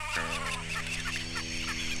Welcome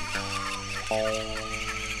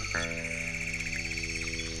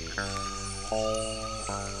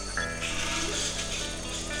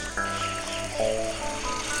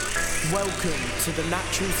to the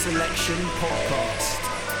Natural Selection Podcast.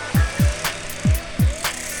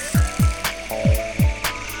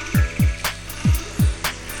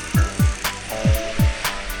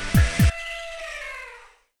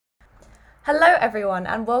 Hello everyone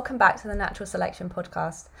and welcome back to the Natural Selection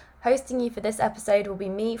Podcast. Hosting you for this episode will be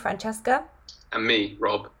me, Francesca. And me,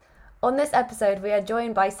 Rob. On this episode we are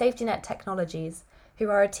joined by SafetyNet Technologies, who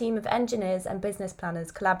are a team of engineers and business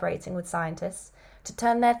planners collaborating with scientists to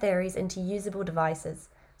turn their theories into usable devices,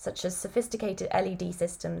 such as sophisticated LED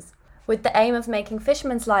systems, with the aim of making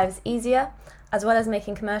fishermen's lives easier, as well as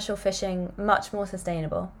making commercial fishing much more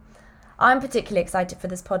sustainable. I'm particularly excited for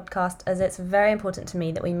this podcast as it's very important to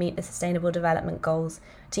me that we meet the Sustainable Development Goals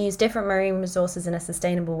to use different marine resources in a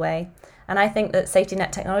sustainable way, and I think that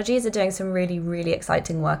SafetyNet Technologies are doing some really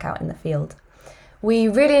exciting work out in the field. We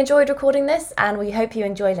really enjoyed recording this and we hope you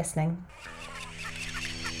enjoy listening.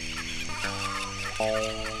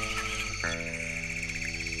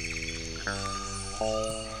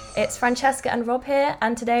 It's Francesca and Rob here,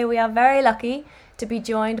 and today we are very lucky to be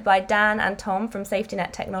joined by Dan and Tom from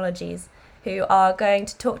SafetyNet Technologies, who are going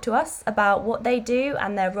to talk to us about what they do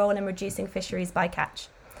and their role in reducing fisheries bycatch.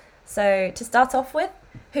 So to start off with,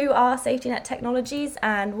 who are SafetyNet Technologies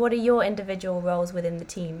and what are your individual roles within the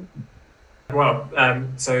team? Well,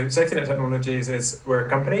 so SafetyNet Technologies we're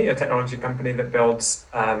a technology company that builds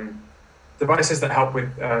devices that help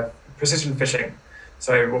with precision fishing.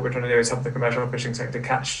 So what we're trying to do is help the commercial fishing sector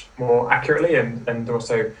catch more accurately and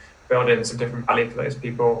also build in some different value for those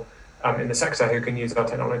people in the sector who can use our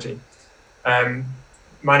technology.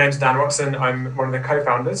 My name's Dan Watson. I'm one of the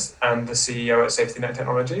co-founders and the CEO at SafetyNet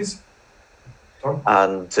Technologies. Tom?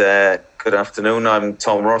 And good afternoon. I'm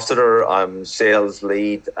Tom Rossiter. I'm sales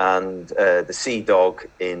lead and the sea dog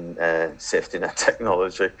in SafetyNet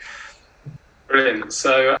Technology. Brilliant.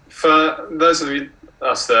 So for those of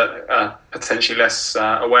us that are potentially less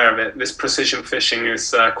aware of it, this precision fishing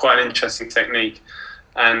is quite an interesting technique,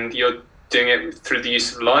 and you're doing it through the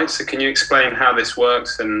use of light. So can you explain how this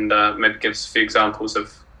works and maybe give us a few examples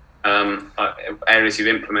of areas you've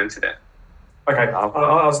implemented it? Okay,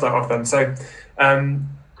 I'll start off then. So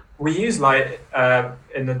we use light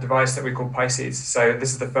in the device that we call Pisces. So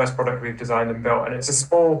this is the first product we've designed and built, and it's a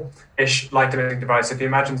small-ish light-emitting device. If you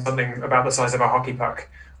imagine something about the size of a hockey puck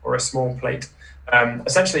or a small plate,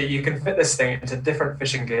 essentially you can fit this thing into different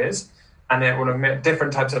fishing gears, and it will emit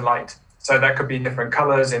different types of light. So that could be different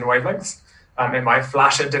colors in wavelengths. It might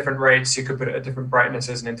flash at different rates. You could put it at different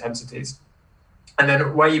brightnesses and intensities. And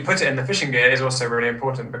then where you put it in the fishing gear is also really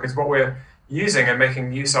important, because what we're using and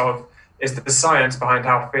making use of is the science behind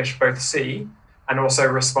how fish both see and also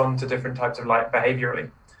respond to different types of light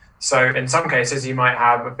behaviorally. So in some cases, you might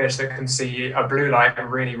have a fish that can see a blue light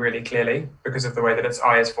really clearly because of the way that its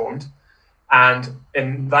eye is formed. And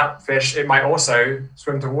in that fish, it might also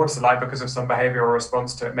swim towards the light because of some behavioral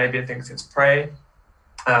response to it. Maybe it thinks it's prey.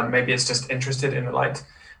 Maybe it's just interested in the light.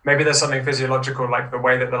 Maybe there's something physiological, like the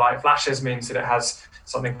way that the light flashes means that it has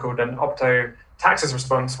something called an optotaxis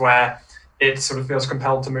response, where it sort of feels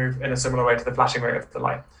compelled to move in a similar way to the flashing rate of the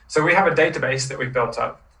light. So we have a database that we've built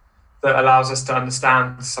up that allows us to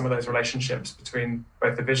understand some of those relationships between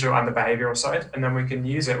both the visual and the behavioral side. And then we can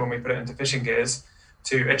use it when we put it into fishing gears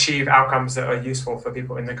to achieve outcomes that are useful for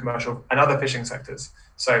people in the commercial and other fishing sectors.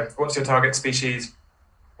 So what's your target species?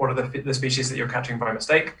 What are the species that you're catching by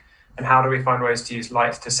mistake? And how do we find ways to use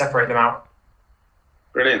light to separate them out?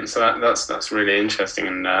 Brilliant. So that's really interesting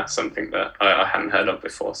and something that I hadn't heard of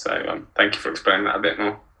before. So thank you for explaining that a bit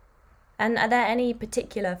more. And are there any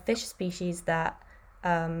particular fish species that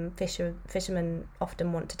fishermen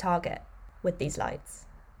often want to target with these lights?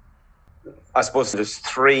 I suppose there's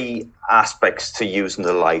three aspects to using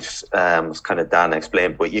the light, as kind of Dan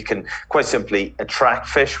explained, but you can quite simply attract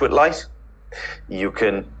fish with light. You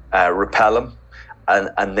can repel them.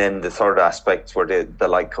 And then the third aspect where the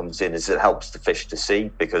light comes in is it helps the fish to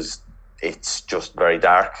see, because it's just very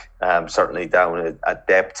dark, certainly down at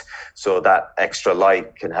depth. So that extra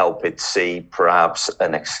light can help it see perhaps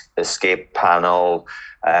an escape panel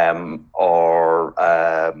or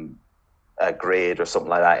a grade or something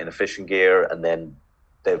like that in a fishing gear, and then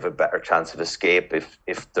they have a better chance of escape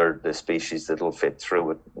if they're the species that'll fit through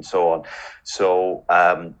it and so on. So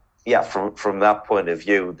from that point of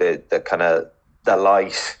view, the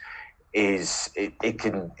light is it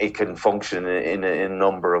can function in a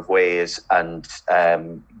number of ways and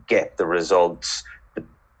get the results.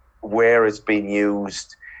 Where it's been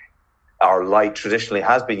used our light traditionally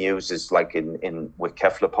has been used is like in with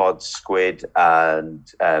cephalopods, squid,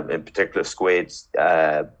 and in particular squids.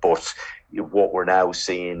 But what we're now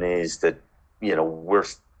seeing is that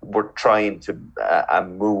we're trying to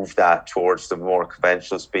move that towards the more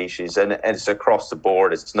conventional species, and it's across the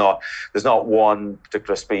board. There's not one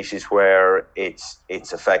particular species where it's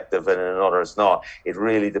effective and another it's not. It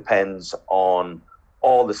really depends on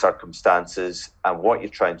all the circumstances and what you're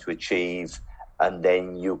trying to achieve, and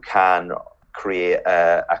then you can create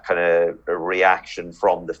a kind of a reaction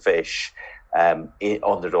from the fish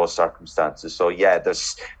under those circumstances. So yeah,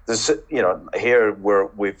 there's here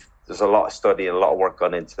there's a lot of study and a lot of work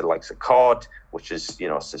gone into the likes of cod, which is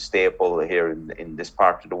it's a staple here in this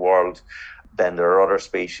part of the world. Then there are other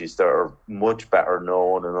species that are much better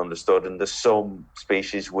known and understood, and there's some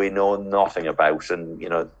species we know nothing about, and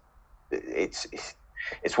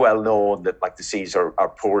it's well known that like the seas are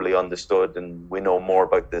poorly understood, and we know more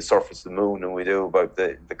about the surface of the moon than we do about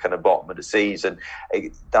the kind of bottom of the seas, and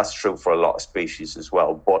that's true for a lot of species as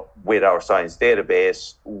well. But with our science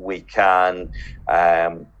database, we can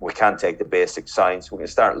take the basic science. We can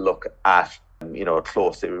start look at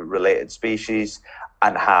closely related species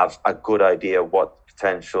and have a good idea what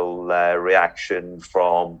potential reaction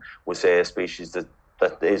from, we say, a species that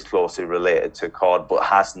is closely related to cod but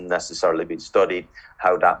hasn't necessarily been studied,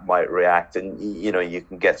 how that might react. And you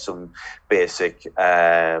can get some basic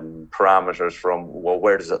parameters from, well,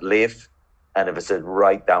 where does it live? And if it's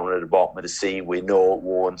right down at the bottom of the sea, we know it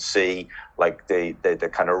won't see like the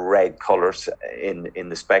kind of red colours in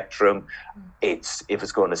the spectrum. If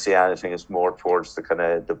it's going to see anything, it's more towards the kind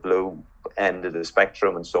of the blue end of the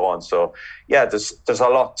spectrum and so on. So yeah, there's a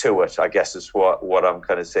lot to it, I guess, is what I'm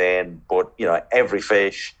kind of saying. But every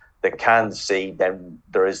fish that can see, then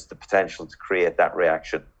there is the potential to create that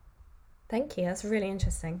reaction. Thank you. That's really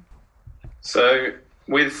interesting. So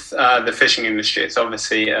with the fishing industry, it's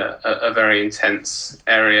obviously a very intense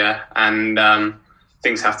area, and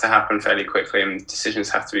things have to happen fairly quickly, and decisions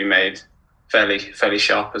have to be made fairly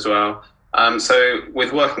sharp as well. So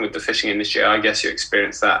with working with the fishing industry, I guess you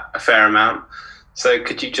experienced that a fair amount. So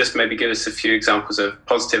could you just maybe give us a few examples of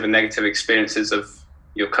positive and negative experiences of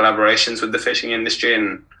your collaborations with the fishing industry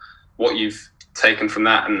and what you've taken from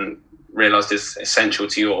that and realised is essential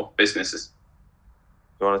to your businesses?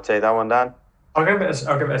 You want to take that one, Dan? I'll give it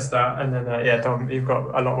a start, and then Tom, you've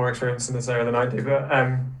got a lot more experience in this area than I do. But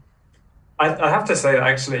I have to say that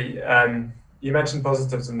actually, you mentioned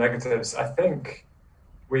positives and negatives. I think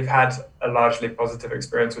we've had a largely positive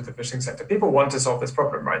experience with the fishing sector. People want to solve this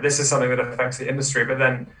problem, right? This is something that affects the industry, but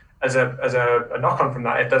then as a knock-on from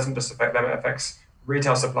that, it doesn't just affect them; it affects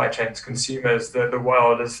retail supply chains, consumers, the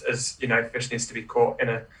world. As fish needs to be caught in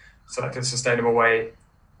a selective, sustainable way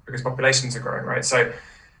because populations are growing, right? So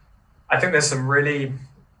I think there's some really,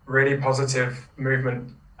 really positive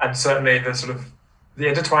movement, and certainly the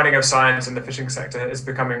intertwining of science and the fishing sector is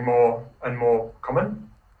becoming more and more common.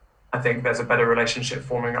 I think there's a better relationship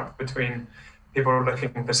forming up between people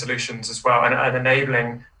looking for solutions as well, and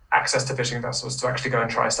enabling access to fishing vessels to actually go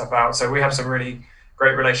and try stuff out. So we have some really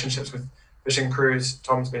great relationships with fishing crews.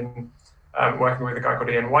 Tom's been working with a guy called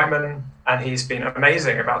Ian Whiteman, and he's been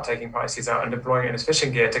amazing about taking Pisces out and deploying it in his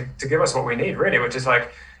fishing gear to give us what we need, really, which is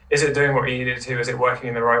like, is it doing what you need it to? Is it working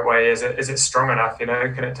in the right way? Is it strong enough? Can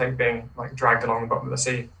it take being like dragged along the bottom of the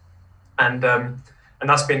sea? And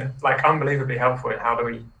that's been like unbelievably helpful in how do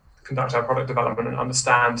we conduct our product development and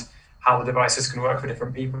understand how the devices can work for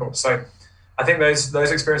different people. So I think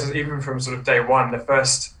those experiences, even from sort of day one, the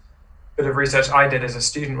first bit of research I did as a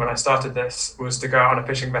student when I started this was to go out on a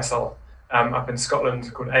fishing vessel up in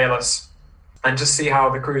Scotland called ALS and just see how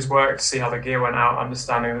the crews worked, see how the gear went out,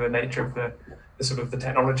 understanding the nature of the sort of the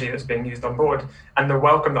technology that's being used on board. And the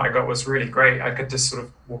welcome that I got was really great. I could just sort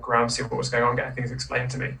of walk around, see what was going on, get things explained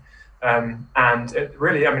to me. And it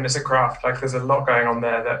really, it's a craft. Like there's a lot going on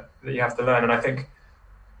there that you have to learn. And I think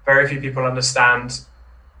very few people understand.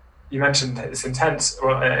 You mentioned it's intense.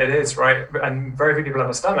 Well, it is, right? And very few people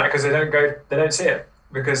understand that because they don't see it.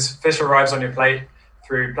 Because fish arrives on your plate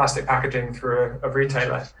through plastic packaging through a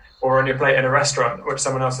retailer, or on your plate in a restaurant, which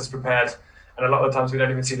someone else has prepared. And a lot of the times we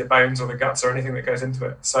don't even see the bones or the guts or anything that goes into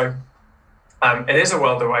it. So it is a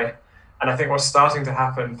world away. And I think what's starting to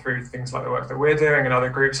happen through things like the work that we're doing and other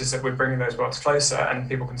groups is that we're bringing those worlds closer and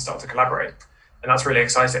people can start to collaborate. And that's really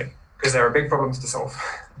exciting because there are big problems to solve.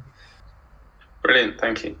 Brilliant,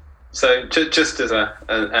 thank you. So just as an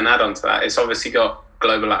add-on to that, it's obviously got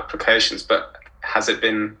global applications, but has it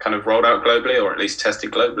been kind of rolled out globally or at least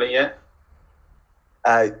tested globally yet?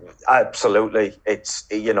 Absolutely. It's,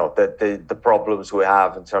 the problems we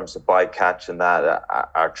have in terms of bycatch and that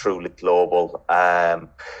are truly global.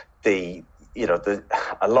 a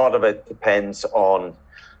lot of it depends on,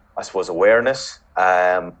 I suppose, awareness.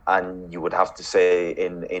 And you would have to say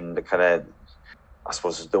in the kind of, I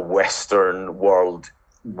suppose, the Western world,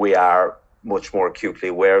 we are much more acutely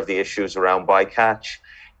aware of the issues around bycatch.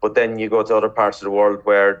 But then you go to other parts of the world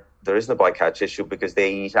where there isn't a bycatch issue because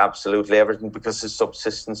they eat absolutely everything because it's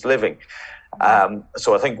subsistence living.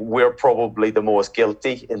 So I think we're probably the most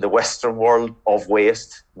guilty in the Western world of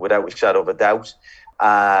waste, without a shadow of a doubt.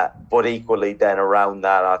 But equally then around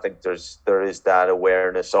that, I think there is that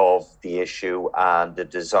awareness of the issue and the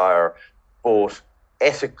desire, both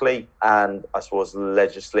ethically and I suppose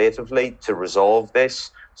legislatively, to resolve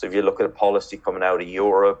this. So if you look at a policy coming out of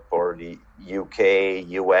Europe or the UK,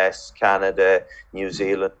 US, Canada, New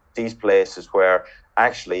Zealand, these places where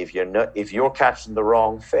actually if you're catching the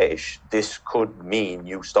wrong fish, this could mean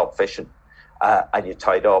you stop fishing and you're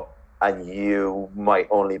tied up and you might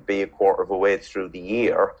only be a quarter of a way through the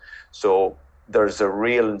year. So there's a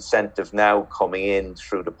real incentive now coming in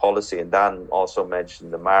through the policy, and Dan also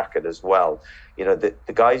mentioned the market as well. The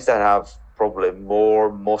guys that have probably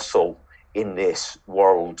more muscle in this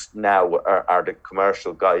world now are the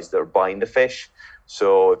commercial guys that are buying the fish.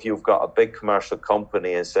 So if you've got a big commercial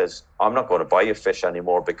company and says, I'm not going to buy your fish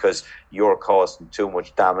anymore because you're causing too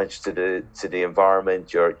much damage to the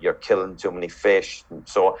environment, you're killing too many fish,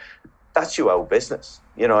 so that's you out of business.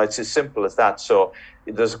 It's as simple as that. So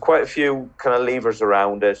there's quite a few kind of levers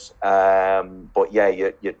around it. But yeah,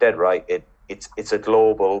 you're dead right. It's a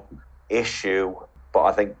global issue, but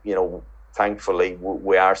I think, thankfully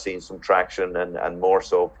we are seeing some traction and more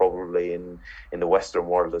so probably in the Western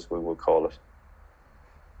world, as we would call it.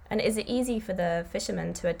 And is it easy for the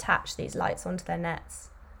fishermen to attach these lights onto their nets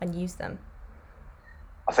and use them?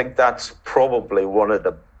 I think that's probably one of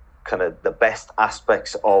the kind of the best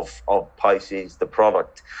aspects of Pisces, the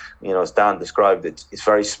product. As Dan described, it's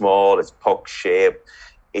very small, it's puck shaped,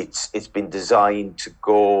 it's been designed to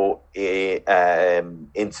go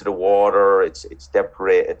into the water, it's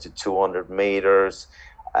decorated to 200 meters.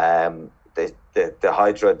 The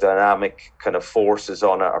hydrodynamic kind of forces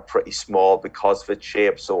on it are pretty small because of its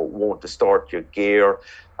shape, so it won't distort your gear.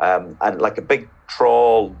 And like a big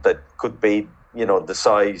trawl that could be, the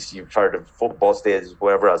size, you've heard of football stadiums,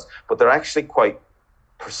 whatever else, but they're actually quite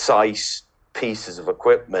precise pieces of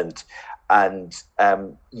equipment, and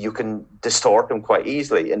you can distort them quite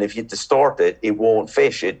easily. And if you distort it, it won't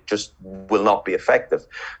fish. It just will not be effective.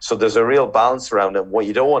 So there's a real balance around it. What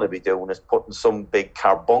you don't want to be doing is putting some big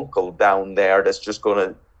carbuncle down there that's just going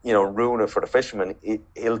to, ruin it for the fisherman.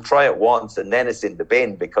 He'll try it once and then it's in the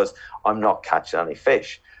bin because I'm not catching any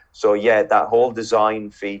fish. So yeah, that whole design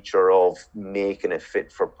feature of making it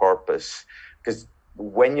fit for purpose, because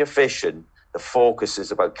when you're fishing, the focus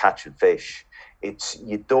is about catching fish.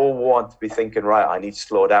 You don't want to be thinking, right, I need to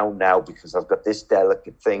slow down now because I've got this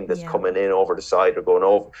delicate thing that's coming in over the side or going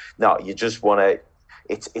over. No, you just want to,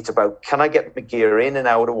 it's about, can I get my gear in and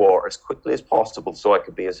out of water as quickly as possible so I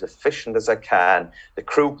can be as efficient as I can, the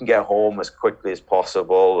crew can get home as quickly as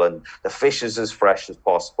possible, and the fish is as fresh as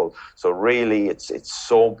possible. So really, it's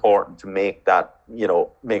so important to make that,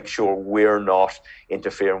 make sure we're not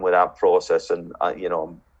interfering with that process. And,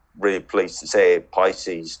 I'm really pleased to say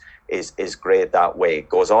Pisces is great that way. It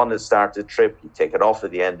goes on at the start of the trip, you take it off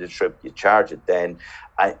at the end of the trip, you charge it then,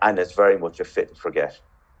 and it's very much a fit and forget.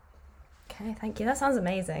 Okay, thank you. That sounds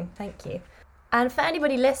amazing. Thank you. And for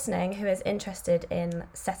anybody listening who is interested in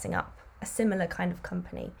setting up a similar kind of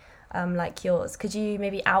company like yours, could you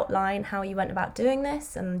maybe outline how you went about doing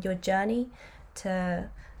this and your journey to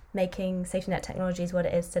making SafetyNet Technologies what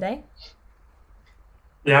it is today?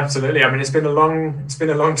 Yeah, absolutely. I mean, it's been a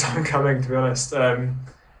long time coming, to be honest.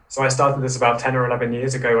 So I started this about 10 or 11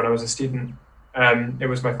 years ago when I was a student. It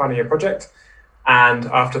was my final year project. And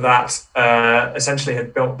after that, essentially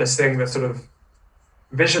had built this thing that sort of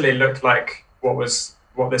visually looked like what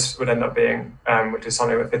this would end up being, which is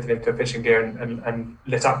something that fitted into fishing gear and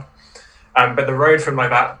lit up. But the road from like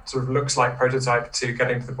that sort of looks like prototype to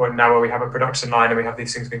getting to the point now where we have a production line and we have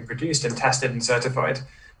these things being produced and tested and certified.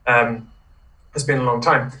 It's been a long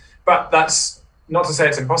time. But that's not to say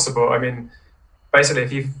it's impossible. I mean, basically,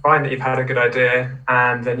 if you find that you've had a good idea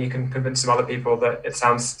and then you can convince some other people that it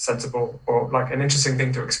sounds sensible or like an interesting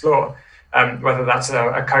thing to explore, whether that's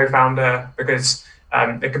a co-founder, because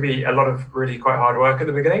it can be a lot of really quite hard work at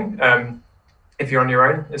the beginning. If you're on your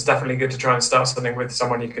own, it's definitely good to try and start something with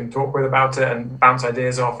someone you can talk with about it and bounce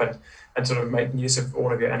ideas off and sort of make use of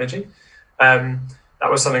all of your energy. That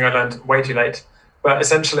was something I learned way too late. But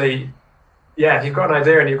essentially, yeah, if you've got an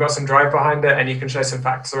idea and you've got some drive behind it and you can show some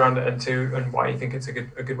facts around it and why you think it's a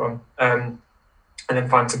good one, and then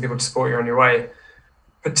find some people to support you on your way,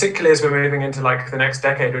 particularly as we're moving into like the next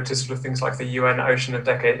decade, which is sort of things like the UN Ocean of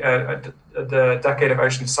the Decade of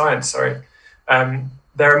Ocean Science. Sorry,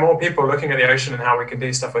 there are more people looking at the ocean and how we can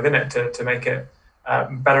do stuff within it to make it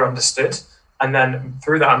better understood, and then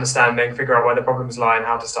through that understanding, figure out where the problems lie and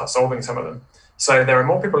how to start solving some of them. So there are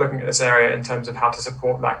more people looking at this area in terms of how to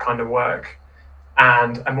support that kind of work,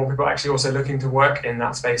 and more people actually also looking to work in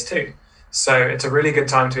that space too. So it's a really good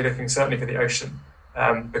time to be looking certainly for the ocean.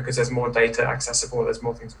 Because there's more data accessible, there's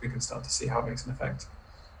more things we can start to see how it makes an effect.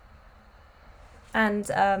 And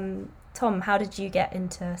Tom, how did you get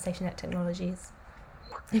into SafetyNet Technologies?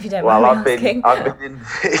 If you don't mind me asking. I've been in,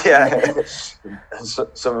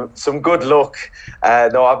 some good luck.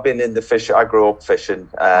 No, I've been in the fish. I grew up fishing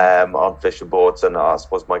on fishing boats, and I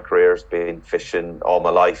suppose my career has been fishing all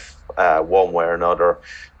my life, one way or another,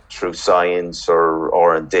 through science or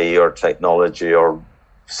R&D or technology or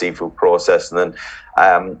seafood processing.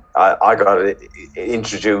 And I got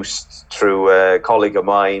introduced through a colleague of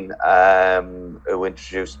mine who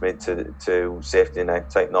introduced me to SafetyNet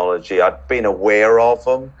Technology. I'd been aware of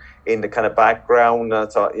them in the kind of background, and I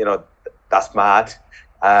thought, that's mad,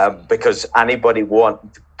 because anybody wanting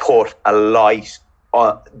to put a light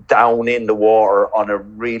down in the water on a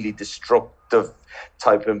really destructive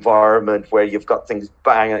type environment where you've got things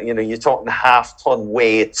banging, you're talking half-ton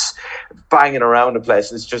weights banging around the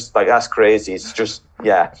place. It's just like, that's crazy. It's just,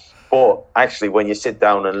 yeah. But actually, when you sit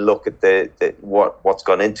down and look at what's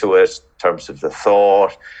gone into it in terms of the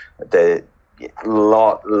thought, the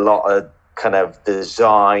lot of kind of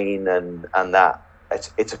design and that,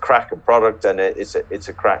 it's a cracking product, and it's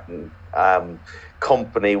a cracking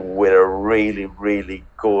company with a really, really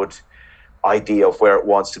good idea of where it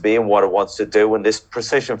wants to be and what it wants to do. And this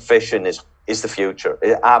precision fishing is the future.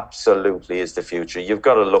 It absolutely is the future. You've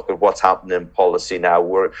got to look at what's happening in policy now.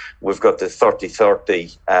 We've got the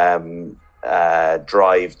 30-30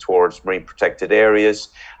 drive towards marine protected areas.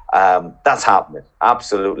 That's happening,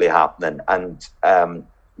 absolutely happening. And the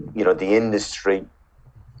industry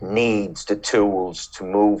needs the tools to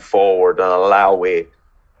move forward and allow it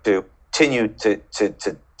to continue to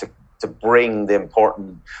bring the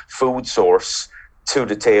important food source to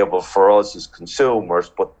the table for us as consumers,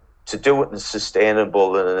 but to do it in a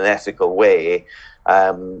sustainable and an ethical way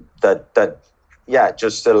that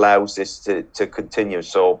just allows this to continue.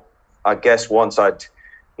 So I guess once I'd,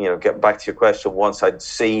 getting back to your question, once I'd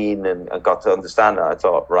seen and got to understand it, I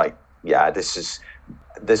thought, right, yeah, this is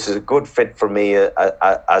a good fit for me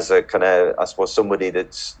as a kind of, I suppose, somebody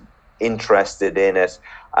that's interested in it,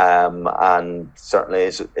 and certainly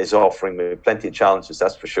is offering me plenty of challenges,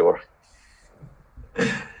 that's for sure.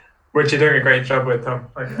 Which you're doing a great job with, Tom.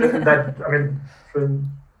 From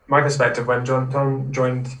my perspective, when Tom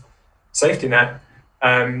joined SafetyNet,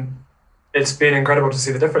 it's been incredible to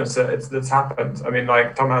see the difference that's happened.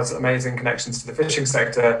 Tom has amazing connections to the fishing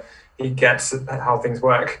sector. He gets how things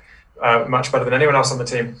work much better than anyone else on the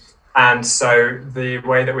team. And so the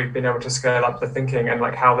way that we've been able to scale up the thinking and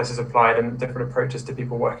how this is applied and different approaches to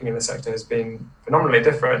people working in the sector has been phenomenally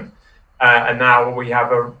different. And now we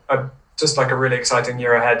have a really exciting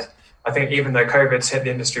year ahead. I think even though COVID's hit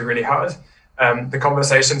the industry really hard, the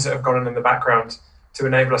conversations that have gone on in the background to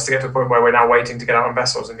enable us to get to a point where we're now waiting to get out on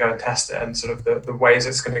vessels and go and test it, and sort of the ways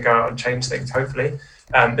it's going to go out and change things, hopefully.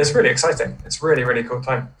 It's really exciting. It's really, really cool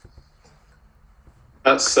time.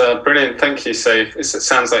 That's brilliant. Thank you. So it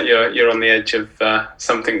sounds like you're on the edge of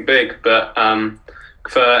something big, but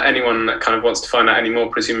for anyone that kind of wants to find out any more,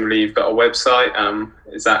 presumably you've got a website.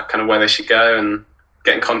 Is that kind of where they should go and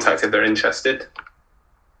get in contact if they're interested?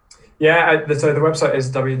 Yeah, so the website is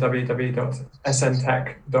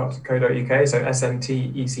www.sntech.co.uk, so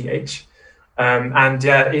SNTECH. And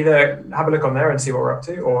yeah, either have a look on there and see what we're up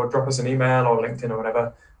to, or drop us an email or LinkedIn or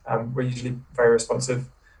whatever. We're usually very responsive.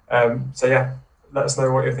 So yeah, let us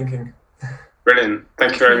know what you're thinking. Brilliant.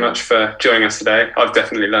 Thank you very much for joining us today. I've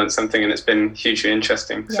definitely learned something, and it's been hugely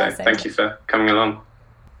interesting. Yeah, so thank you for coming along.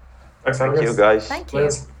 Thanks, Thank you, guys. Thank you.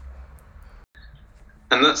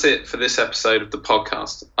 And that's it for this episode of the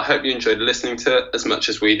podcast. I hope you enjoyed listening to it as much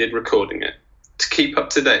as we did recording it. To keep up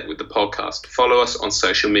to date with the podcast, follow us on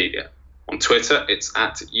social media. On Twitter, it's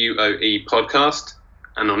 @UOE Podcast,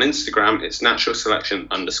 and on Instagram, it's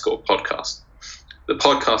naturalselection_podcast. The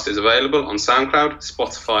podcast is available on SoundCloud,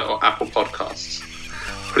 Spotify, or Apple Podcasts.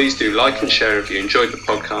 Please do like and share if you enjoyed the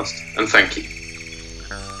podcast, and thank you.